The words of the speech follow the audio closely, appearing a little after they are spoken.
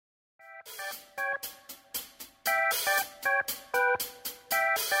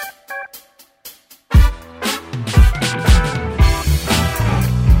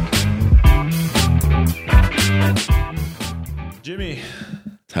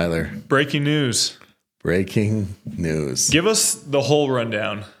Tyler. Breaking news. Breaking news. Give us the whole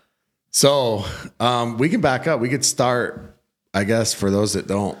rundown. So we can back up. We could start, I guess, for those that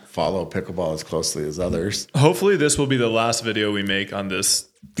don't follow pickleball as closely as others. Hopefully this will be the last video we make on this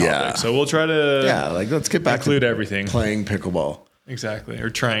topic. Yeah. So we'll try to let's get back include to everything. Playing pickleball. Exactly. Or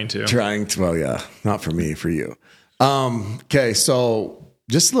trying to. Well, yeah. Not for me, for you. Okay, so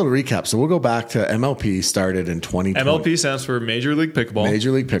just a little recap. So we'll go back to MLP, started in 2020. MLP stands for Major League Pickleball.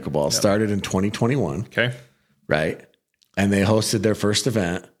 Major League Pickleball started in 2021. Okay. Right? And they hosted their first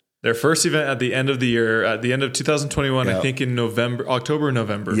event. Their first event at the end of the year, at the end of 2021, Yep. I think in October,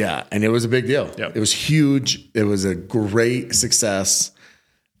 November. Yeah, and it was a big deal. Yep. It was huge. It was a great success.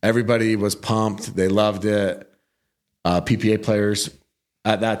 Everybody was pumped. They loved it. PPA players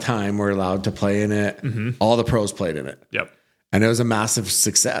at that time were allowed to play in it. Mm-hmm. All the pros played in it. Yep. And it was a massive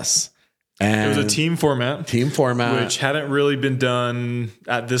success. And It was a team format. Which hadn't really been done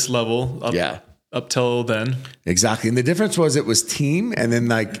at this level up till then. Exactly. And the difference was it was team, and then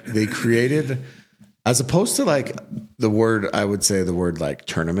like they created, as opposed to like the word like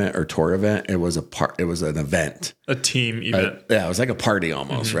tournament or tour event, it was an event. A team event. It was like a party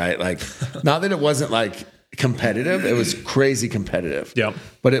almost, right? Like not that it wasn't like competitive, it was crazy competitive. Yeah.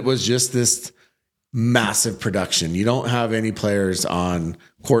 But it was just this massive production. You don't have any players on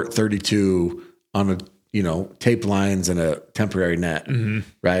court 32 on taped lines and a temporary net,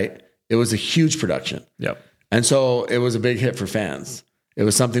 right? It was a huge production. Yep. And so it was a big hit for fans. It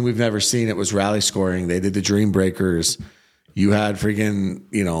was something we've never seen. It was rally scoring. They did the Dream Breakers. You had freaking,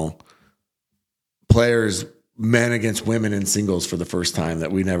 players, men against women in singles for the first time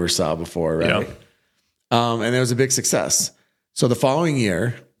that we never saw before, right? Yep. And it was a big success. So the following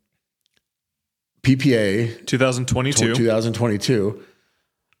year, PPA 2022,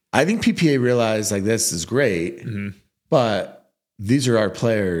 I think PPA realized like this is great, but these are our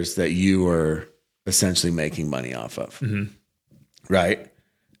players that you are essentially making money off of, right?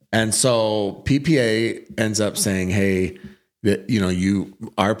 And so PPA ends up saying, hey, that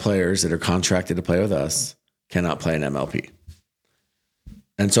our players that are contracted to play with us cannot play in MLP.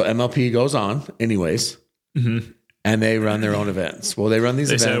 And so MLP goes on anyways, and they run their own events. Well, they run these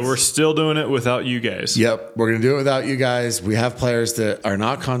events. They said, we're still doing it without you guys. Yep. We're going to do it without you guys. We have players that are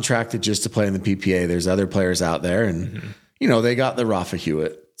not contracted just to play in the PPA. There's other players out there. And, they got the Rafa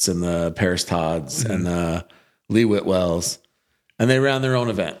Hewitts and the Paris Todds and the Lee Whitwells, and they ran their own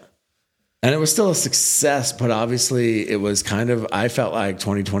event. And it was still a success, but obviously it was I felt like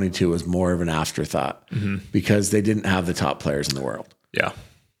 2022 was more of an afterthought because they didn't have the top players in the world. Yeah.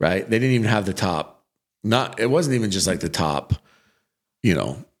 Right. They didn't even have the top. It wasn't even just like the top,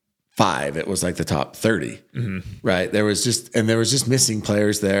 5. It was like the top 30. Right. There was just missing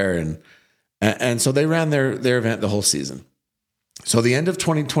players there. And so they ran their event the whole season. So the end of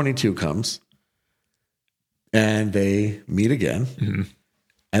 2022 comes and they meet again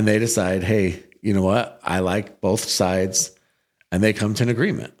and they decide, hey, you know what? I like both sides, and they come to an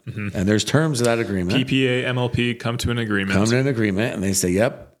agreement. And there's terms of that agreement. PPA, MLP come to an agreement. And they say,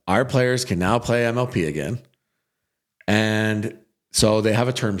 yep, our players can now play MLP again. And so they have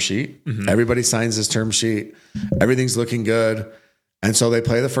a term sheet. Everybody signs this term sheet. Everything's looking good. And so they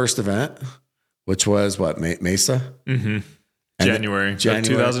play the first event, which was Mesa? January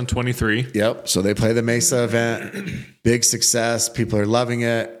 2023. Yep. So they play the Mesa event. Big success. People are loving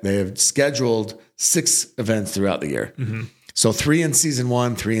it. They have scheduled 6 events throughout the year. So 3 in season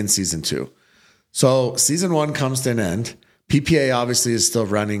 1, 3 in season 2. So season 1 comes to an end. PPA obviously is still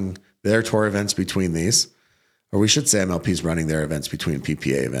running their tour events between these, or we should say MLP is running their events between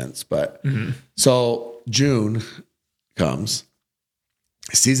PPA events. But so June comes,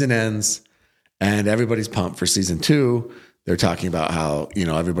 season ends, and everybody's pumped for season 2. They're talking about how,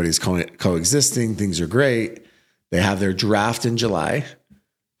 everybody's coexisting. Things are great. They have their draft in July,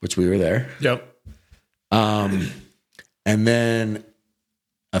 which we were there. Yep. And then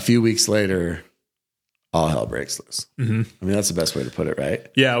a few weeks later, all hell breaks loose. I mean, that's the best way to put it, right?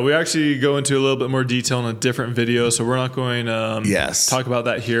 Yeah, we actually go into a little bit more detail in a different video, so we're not going to talk about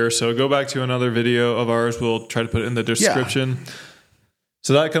that here. So go back to another video of ours. We'll try to put it in the description. Yeah.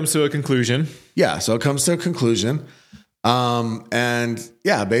 So that comes to a conclusion. Yeah, so it comes to a conclusion.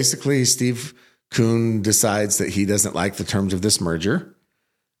 Basically Steve Kuhn decides that he doesn't like the terms of this merger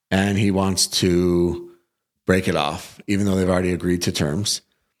and he wants to break it off, even though they've already agreed to terms.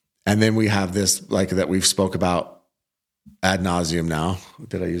 And then we have this that we've spoke about ad nauseum now.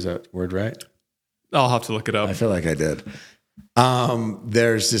 Did I use that word right? I'll have to look it up. I feel like I did.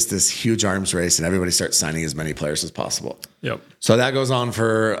 There's just this huge arms race and everybody starts signing as many players as possible. Yep. So that goes on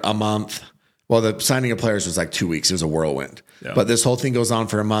for a month. Well, the signing of players was like 2 weeks. It was a whirlwind. Yeah. But this whole thing goes on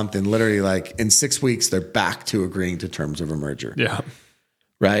for a month, and literally like in 6 weeks, they're back to agreeing to terms of a merger. Yeah.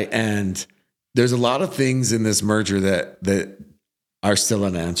 Right. And there's a lot of things in this merger that are still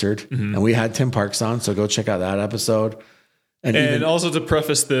unanswered. Mm-hmm. And we had Tim Parks on, so go check out that episode. And also to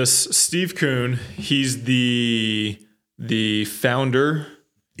preface this, Steve Kuhn, he's the founder.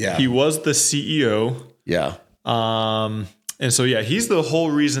 Yeah. He was the CEO. Yeah. And so, yeah, he's the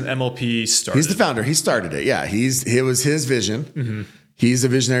whole reason MLP started. He's the founder. He started it. Yeah. It was his vision. Mm-hmm. He's the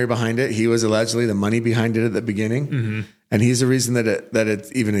visionary behind it. He was allegedly the money behind it at the beginning. Mm-hmm. And he's the reason that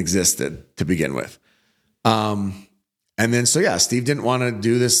it even existed to begin with. And then, so yeah, Steve didn't want to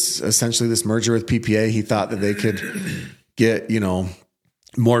do this merger with PPA. He thought that they could get,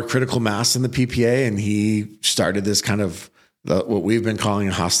 more critical mass in the PPA. And he started this kind of what we've been calling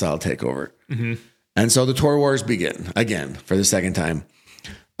a hostile takeover. Mm-hmm. And so the tour wars begin again for the second time.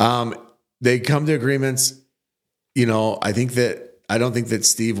 They come to agreements. I don't think that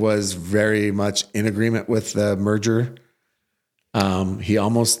Steve was very much in agreement with the merger. He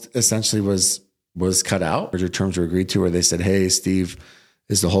almost essentially was cut out. Merger terms were agreed to where they said, hey, Steve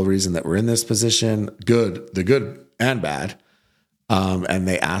is the whole reason that we're in this position. The good and bad. And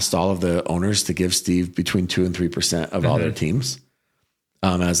they asked all of the owners to give Steve between 2% and 3% of all their teams.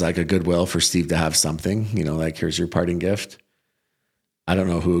 As like a goodwill for Steve to have something, like here's your parting gift. I don't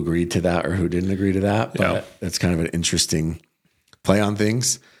know who agreed to that or who didn't agree to that, but that's kind of an interesting play on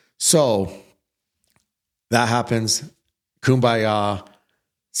things. So that happens. Kumbaya.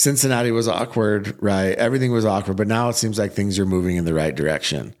 Cincinnati was awkward, right? Everything was awkward, but now it seems like things are moving in the right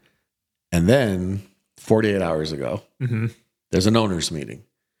direction. And then 48 hours ago, there's an owners meeting.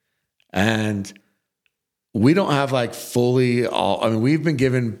 And we don't have like we've been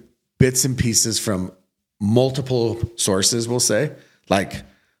given bits and pieces from multiple sources, we'll say, like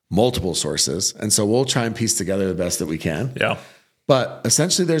multiple sources. And so we'll try and piece together the best that we can. Yeah. But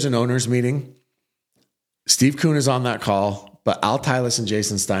essentially there's an owners meeting. Steve Kuhn is on that call, but Al Tylis and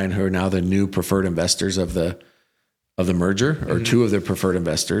Jason Stein, who are now the new preferred investors of the merger, or two of their preferred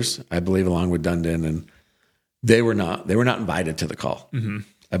investors, I believe, along with Dundon, and they were not invited to the call. Mm-hmm.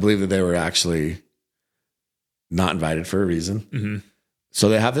 I believe that they were actually not invited for a reason. Mm-hmm. So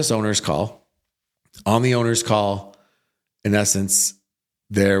they have this owner's call. On the owner's call, in essence,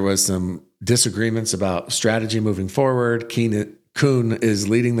 there was some disagreements about strategy moving forward. Kuhn is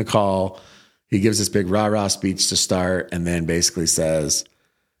leading the call. He gives this big rah-rah speech to start and then basically says,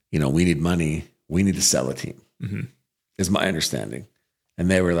 we need money. We need to sell a team, is my understanding. And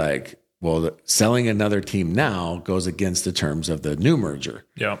they were like, well, selling another team now goes against the terms of the new merger.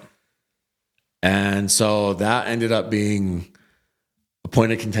 Yeah. And so that ended up being a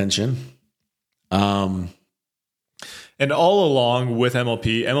point of contention. And all along with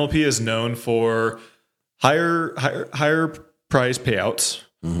MLP is known for higher prize payouts,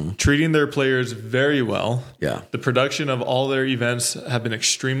 treating their players very well. Yeah. The production of all their events have been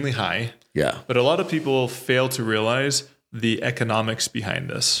extremely high. Yeah. But a lot of people fail to realize the economics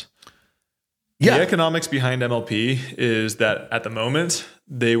behind this. Yeah. The economics behind MLP is that at the moment,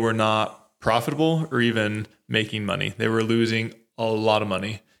 they were not profitable or even making money. They were losing a lot of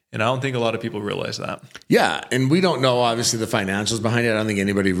money. And I don't think a lot of people realize that. Yeah. And we don't know, obviously, the financials behind it. I don't think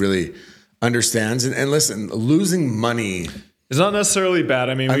anybody really understands. And listen, losing money is not necessarily bad.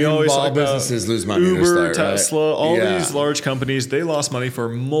 I mean, we always all businesses lose money. Uber, Tesla, all these large companies, they lost money for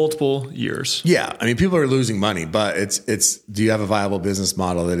multiple years. Yeah. I mean, people are losing money, but it's do you have a viable business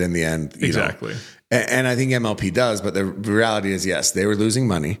model that in the end, exactly. And I think MLP does, but the reality is, yes, they were losing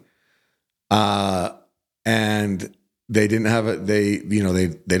money. And they didn't have they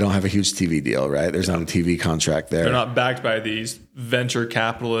don't have a huge TV deal, right? There's not a TV contract there. They're not backed by these venture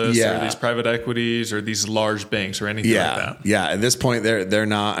capitalists or these private equities or these large banks or anything like that. Yeah. At this point, they're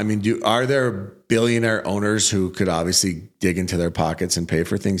not. I mean, are there billionaire owners who could obviously dig into their pockets and pay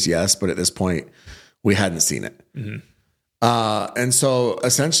for things? Yes, but at this point, we hadn't seen it. Mm-hmm. And so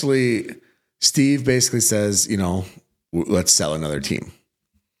essentially, Steve basically says, let's sell another team.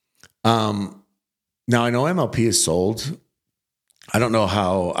 Now I know MLP is sold. I don't know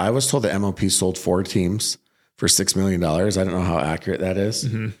how. I was told that MLP sold 4 teams for $6 million. I don't know how accurate that is,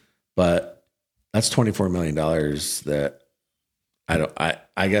 but that's $24 million that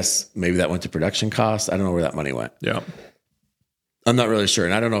I guess maybe that went to production costs. I don't know where that money went. Yeah. I'm not really sure.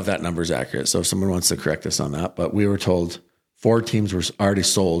 And I don't know if that number is accurate. So if someone wants to correct us on that, but we were told 4 teams were already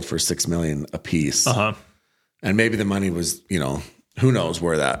sold for $6 million a piece. And maybe the money was, who knows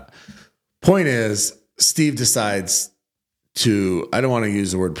where that. Point is, Steve decides to, I don't want to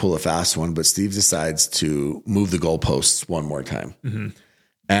use the word pull a fast one, but Steve decides to move the goalposts one more time.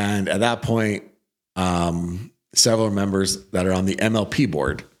 And at that point, several members that are on the MLP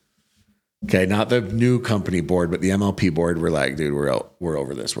board. Okay, not the new company board, but the MLP board. We're like, dude, we're out. We're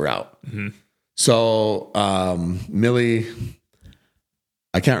over this. We're out. Mm-hmm. So Millie,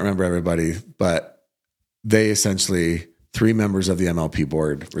 I can't remember everybody, but they essentially 3 members of the MLP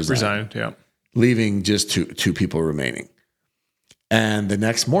board resigned. Yeah, leaving just two people remaining. And the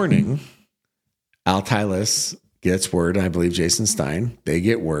next morning, Al Tylis gets word, and I believe Jason Stein, they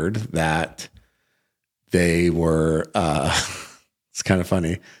get word that they were. It's kind of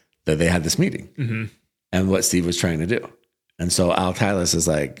funny that they had this meeting and what Steve was trying to do. And so Al Tylis is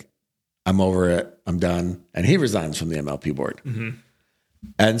like, I'm over it. I'm done. And he resigns from the MLP board. Mm-hmm.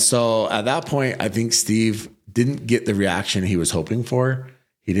 And so at that point, I think Steve didn't get the reaction he was hoping for.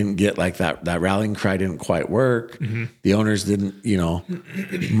 He didn't get like that rallying cry didn't quite work. Mm-hmm. The owners didn't,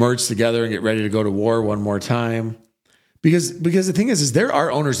 merge together and get ready to go to war one more time. Because the thing is there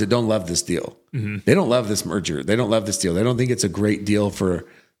are owners that don't love this deal. Mm-hmm. They don't love this merger. They don't love this deal. They don't think it's a great deal for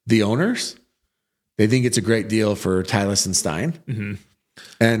the owners. They think it's a great deal for Tylis and Stein. Mm-hmm.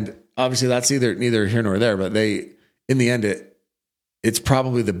 And obviously that's neither here nor there, but in the end, it's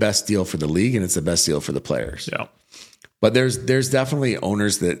probably the best deal for the league and it's the best deal for the players. Yeah. But there's definitely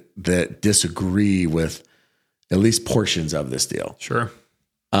owners that disagree with at least portions of this deal. Sure.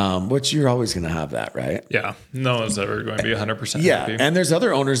 Which you're always going to have that, right? Yeah. No one's ever going to be 100% yeah. happy. And there's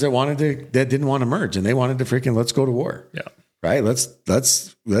other owners that didn't want to merge and they wanted to freaking let's go to war. Yeah. Right. Let's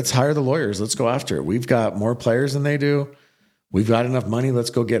hire the lawyers. Let's go after it. We've got more players than they do. We've got enough money. Let's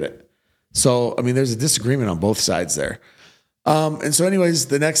go get it. So, I mean, there's a disagreement on both sides there. And so anyways,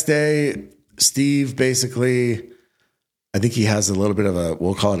 the next day, Steve basically, I think he has a little bit of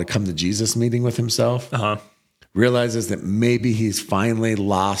we'll call it a come to Jesus meeting with himself. Uh-huh. Realizes that maybe he's finally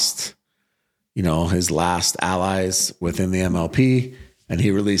lost, his last allies within the MLP, and he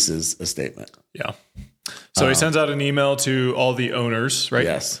releases a statement. Yeah. So he sends out an email to all the owners, right?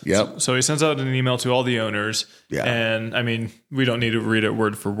 Yes. Yep. So he sends out an email to all the owners. Yeah. And I mean, we don't need to read it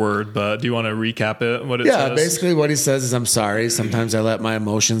word for word, but do you want to recap it? What it says? Yeah. Basically what he says is, I'm sorry. Sometimes I let my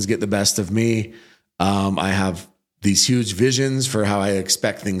emotions get the best of me. I have these huge visions for how I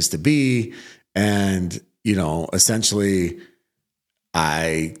expect things to be. And, essentially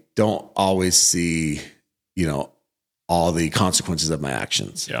I don't always see, all the consequences of my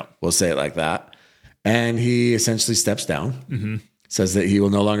actions. Yeah. We'll say it like that. And he essentially steps down, says that he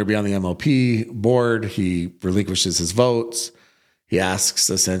will no longer be on the MLP board. He relinquishes his votes. He asks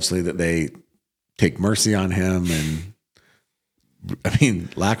essentially that they take mercy on him.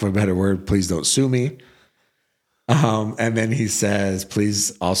 And lack of a better word, please don't sue me. And then he says,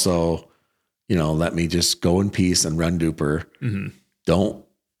 please also, let me just go in peace and run Duper. Mm-hmm. Don't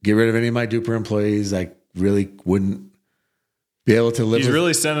get rid of any of my Duper employees. I really wouldn't be able to live. He's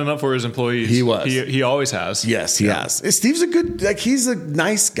really standing up for his employees. He was. He always has. Yes, he has. Steve's a good, he's a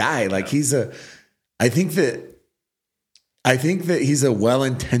nice guy. I think that he's a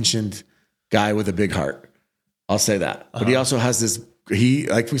well-intentioned guy with a big heart. I'll say that. But he also has this,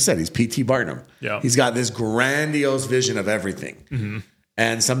 like we said, he's P.T. Barnum. Yeah. He's got this grandiose vision of everything. Mm-hmm.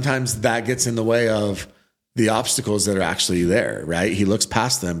 And sometimes that gets in the way of the obstacles that are actually there, right? He looks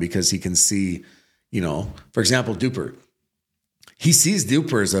past them because he can see, for example, Duper. He sees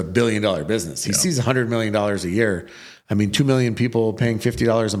Duper as $1 billion business. He sees $100 million a year. 2 million people paying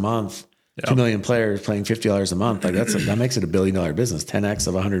 $50 a month, 2 million players paying $50 a month. That makes it $1 billion business, 10x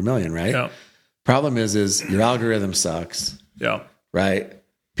of 100 million, right? Yeah. Problem is your algorithm sucks. Yeah. Right.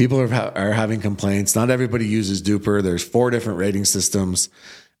 People are having complaints. Not everybody uses Duper. There's 4 different rating systems.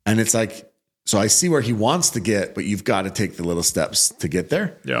 And it's like, so I see where he wants to get, but you've got to take the little steps to get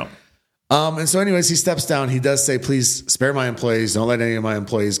there. Yeah. And so anyways, he steps down. He does say, please spare my employees. Don't let any of my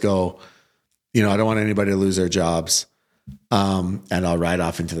employees go. I don't want anybody to lose their jobs. And I'll ride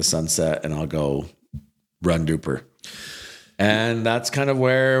off into the sunset and I'll go run Duper. And that's kind of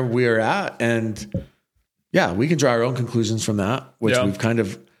where we're at. And yeah, we can draw our own conclusions from that, which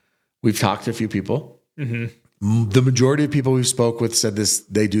we've talked to a few people. Mm-hmm. The majority of people we spoke with said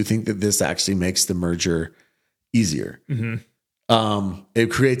they do think that this actually makes the merger easier. Mm-hmm. It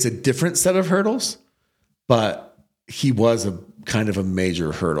creates a different set of hurdles, but he was a kind of a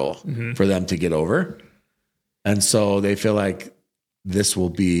major hurdle for them to get over. And so they feel like this will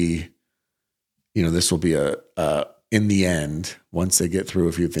be in the end, once they get through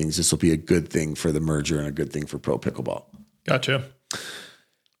a few things, this will be a good thing for the merger and a good thing for pro pickleball. Gotcha.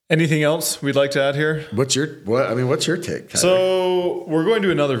 Anything else we'd like to add here? What's your take, Tyler? So we're going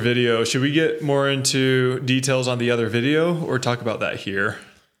to another video. Should we get more into details on the other video or talk about that here?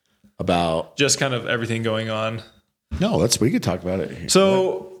 About just kind of everything going on. No, we could talk about it.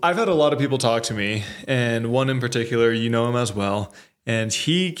 So I've had a lot of people talk to me, and one in particular, you know him as well. And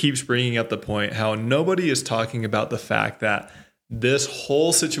he keeps bringing up the point how nobody is talking about the fact that this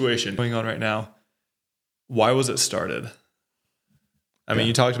whole situation going on right now, why was it started? I mean,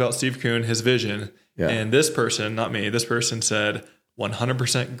 you talked about Steve Kuhn, his vision, and this person, not me, this person said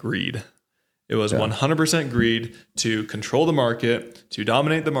 100% greed. It was 100% greed to control the market, to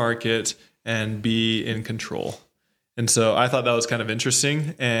dominate the market, and be in control. And so I thought that was kind of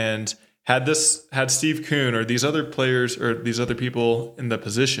interesting. And had Steve Kuhn or these other players or these other people in the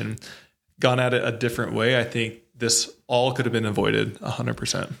position gone at it a different way, I think this all could have been avoided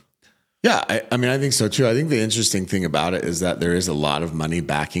 100%. Yeah, I mean, I think so too. I think the interesting thing about it is that there is a lot of money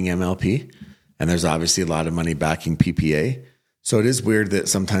backing MLP, and there's obviously a lot of money backing PPA. So it is weird that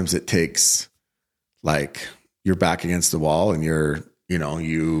sometimes it takes like you're back against the wall and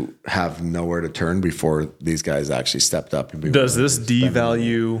you have nowhere to turn before these guys actually stepped up. And does this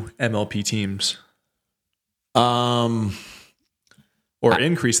devalue MLP teams? Or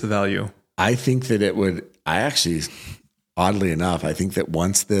increase the value? I think that it would. Oddly enough, I think that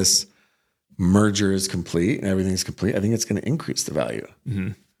once this merger is complete and everything's complete, I think it's going to increase the value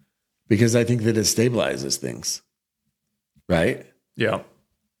because I think that it stabilizes things. Right? Yeah.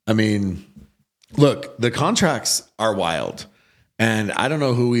 I mean, look, the contracts are wild, and I don't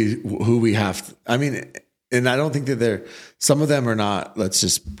know who we have. I mean, and I don't think that some of them are not. Let's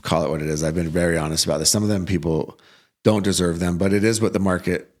just call it what it is. I've been very honest about this. Some of them people don't deserve them, but it is what the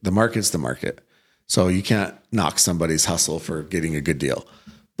market's the market. So you can't knock somebody's hustle for getting a good deal.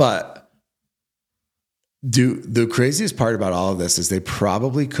 But the craziest part about all of this is they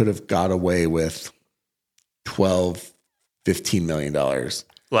probably could have got away with $12, $15 million.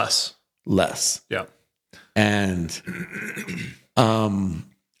 Less. Yeah. And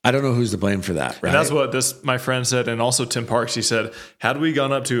I don't know who's to blame for that, right? And that's what my friend said. And also Tim Parks, he said, had we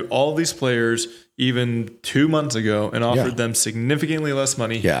gone up to all these players even 2 months ago and offered them significantly less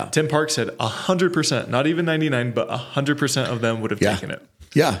money, Tim Parks said 100%, not even 99, but 100% of them would have taken it.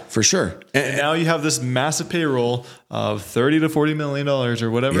 Yeah, for sure. And now you have this massive payroll of $30 to $40 million or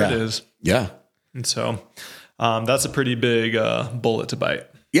whatever it is. Yeah. And so that's a pretty big bullet to bite.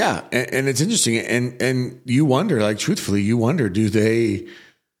 Yeah. And it's interesting. And you wonder, like, truthfully, do they...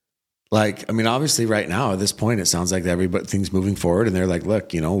 Like, I mean, obviously right now at this point, it sounds like everything's moving forward and they're like,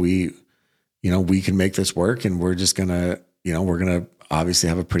 look, we can make this work and we're just gonna, we're going to obviously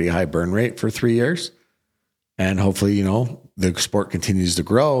have a pretty high burn rate for 3 years. And hopefully, the sport continues to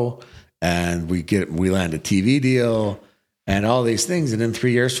grow and we land a TV deal and all these things. And in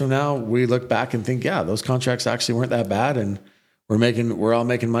 3 years from now, we look back and think, yeah, those contracts actually weren't that bad. And we're all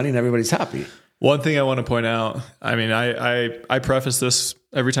making money and everybody's happy. One thing I want to point out, I mean, I preface this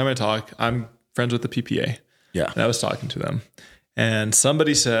every time I talk. I'm friends with the PPA. Yeah. And I was talking to them. And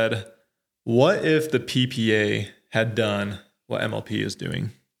somebody said, what if the PPA had done what MLP is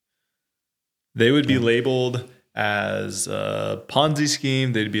doing? They would be labeled as a Ponzi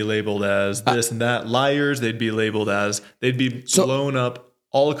scheme. They'd be labeled as this and that, liars. They'd be blown up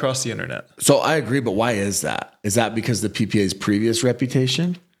all across the internet. So I agree, but why is that? Is that because the PPA's previous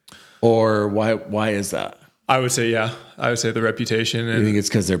reputation? Or why is that? I would say, the reputation. You think it's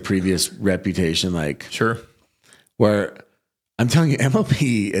because their previous reputation, like... Sure. Where, I'm telling you,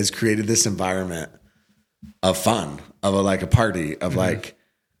 MLP has created this environment of fun, of a party, of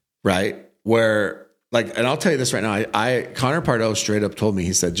right? Where, and I'll tell you this right now, Connor Pardo straight up told me,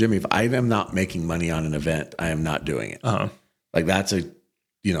 he said, Jimmy, if I am not making money on an event, I am not doing it. Uh-huh. That's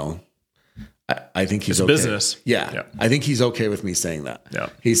I think he's it's okay. Business. Yeah. I think he's okay with me saying that. Yeah.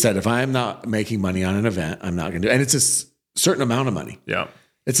 He said, if I am not making money on an event, I'm not going to do it. And it's a certain amount of money. Yeah.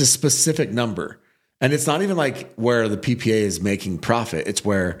 It's a specific number. And it's not even like where the PPA is making profit. It's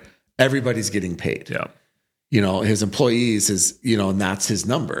where everybody's getting paid. Yeah. His employees, and that's his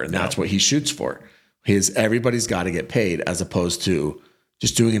number. And that's what he shoots for. Everybody's got to get paid as opposed to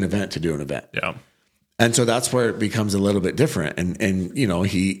just doing an event to do an event. Yeah. And so that's where it becomes a little bit different. And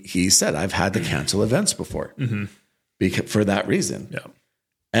he said, I've had to cancel events before for that reason. Yeah.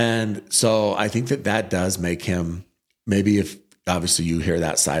 And so I think that does make him, maybe if obviously you hear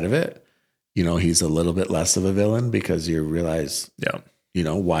that side of it, he's a little bit less of a villain because you realize,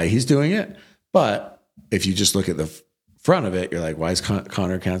 why he's doing it. But if you just look at the front of it, you're like, why is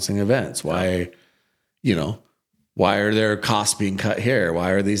Connor canceling events? Why, why are there costs being cut here?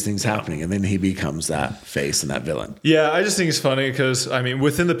 Why are these things happening? And then he becomes that face and that villain. Yeah, I just think it's funny because,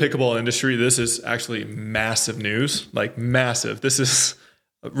 within the pickleball industry, this is actually massive news, massive. This is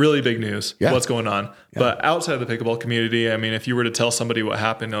really big news. Yeah. What's going on? Yeah. But outside of the pickleball community, I mean, if you were to tell somebody what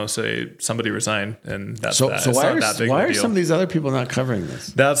happened, say somebody resigned, and that's so that. So why are deal. some of these other people not covering this?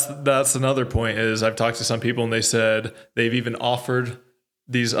 That's another point. Is I've talked to some people and they said they've even offered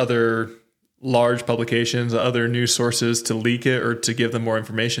these other large publications, other news sources to leak it or to give them more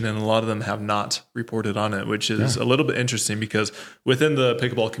information, and a lot of them have not reported on it, which is a little bit interesting because within the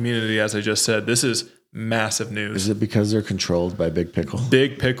pickleball community, as I just said, this is massive news. Is it because they're controlled by Big Pickle?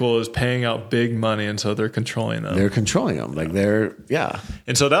 Big Pickle is paying out big money, and so they're controlling them. They're controlling them.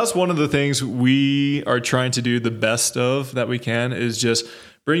 And so that's one of the things we are trying to do the best of that we can is just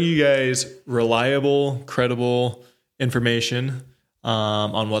bring you guys reliable, credible information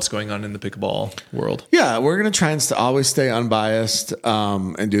on what's going on in the pickleball world. Yeah, we're going to try and always stay unbiased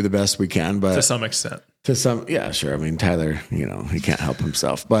and do the best we can. But to some extent. Yeah, sure. I mean, Tyler, he can't help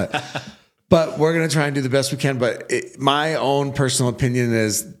himself. But but we're going to try and do the best we can. But my own personal opinion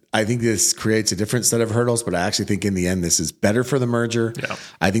is I think this creates a different set of hurdles, but I actually think in the end this is better for the merger. Yeah.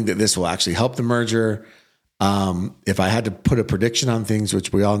 I think that this will actually help the merger. If I had to put a prediction on things,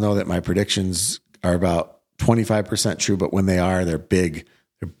 which we all know that my predictions are about 25% true, but when they are, they're big.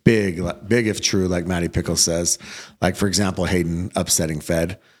 They're big if true, like Matty Pickle says. Like, for example, Hayden upsetting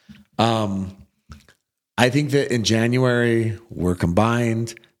Fed. I think that in January, we're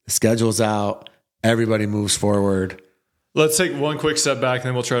combined, the schedule's out, everybody moves forward. Let's take one quick step back, and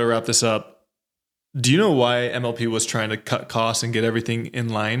then we'll try to wrap this up. Do you know why MLP was trying to cut costs and get everything in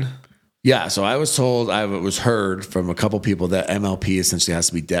line? Yeah, so I was told, I was heard from a couple people that MLP essentially has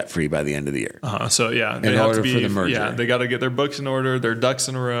to be debt free by the end of the year. So yeah, they have to be for the merger. Yeah, they got to get their books in order, their ducks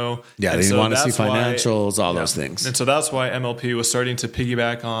in a row. Yeah, they want to see financials, all those things. And so that's why MLP was starting to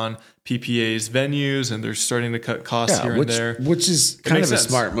piggyback on PPA's venues, and they're starting to cut costs here and there, which is kind of a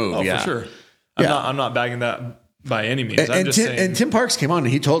smart move. Oh, for sure. I'm not bagging that by any means. I'm just saying. And Tim Parks came on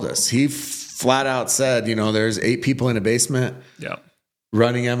and he told us, he flat out said, there's 8 people in a basement. Yeah.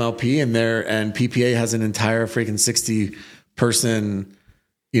 Running MLP and PPA has an entire freaking 60 person,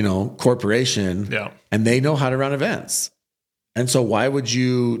 corporation. Yeah. And they know how to run events. And so why would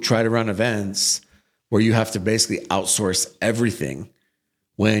you try to run events where you have to basically outsource everything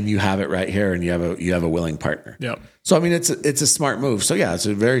when you have it right here and you have a willing partner? Yeah. So, I mean, it's a smart move. So yeah, it's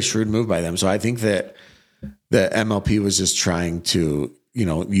a very shrewd move by them. So I think that the MLP was just trying to,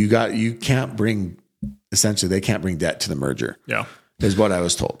 they can't bring debt to the merger. Yeah. Is what I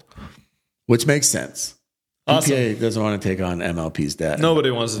was told, which makes sense. Awesome. PPA doesn't want to take on MLP's debt.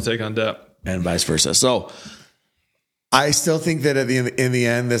 Nobody wants to take on debt. And vice versa. So I still think that in the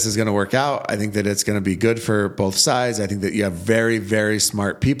end, this is going to work out. I think that it's going to be good for both sides. I think that you have very, very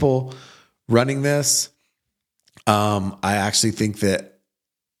smart people running this. I actually think that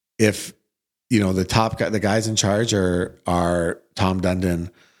if, the guys in charge are Tom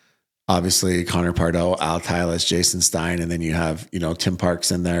Dundon, obviously Connor Pardo, Al Tylas, Jason Stein, and then you have, Tim Parks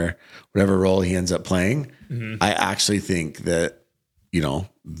in there, whatever role he ends up playing. Mm-hmm. I actually think that,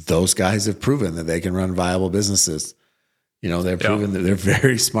 those guys have proven that they can run viable businesses. They're proven that they're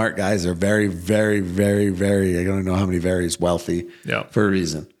very smart guys. They're very, very, very, very, I don't know how many varies, wealthy for a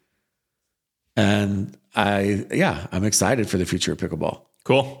reason. And I'm excited for the future of pickleball.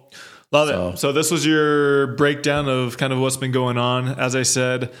 Cool. Love it. So this was your breakdown of kind of what's been going on. As I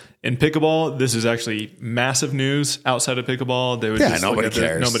said, in pickleball, this is actually massive news. Outside of pickleball, they would nobody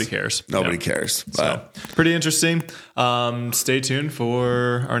cares. Nobody cares. Nobody cares. But. So pretty interesting. Stay tuned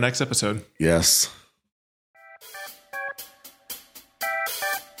for our next episode. Yes.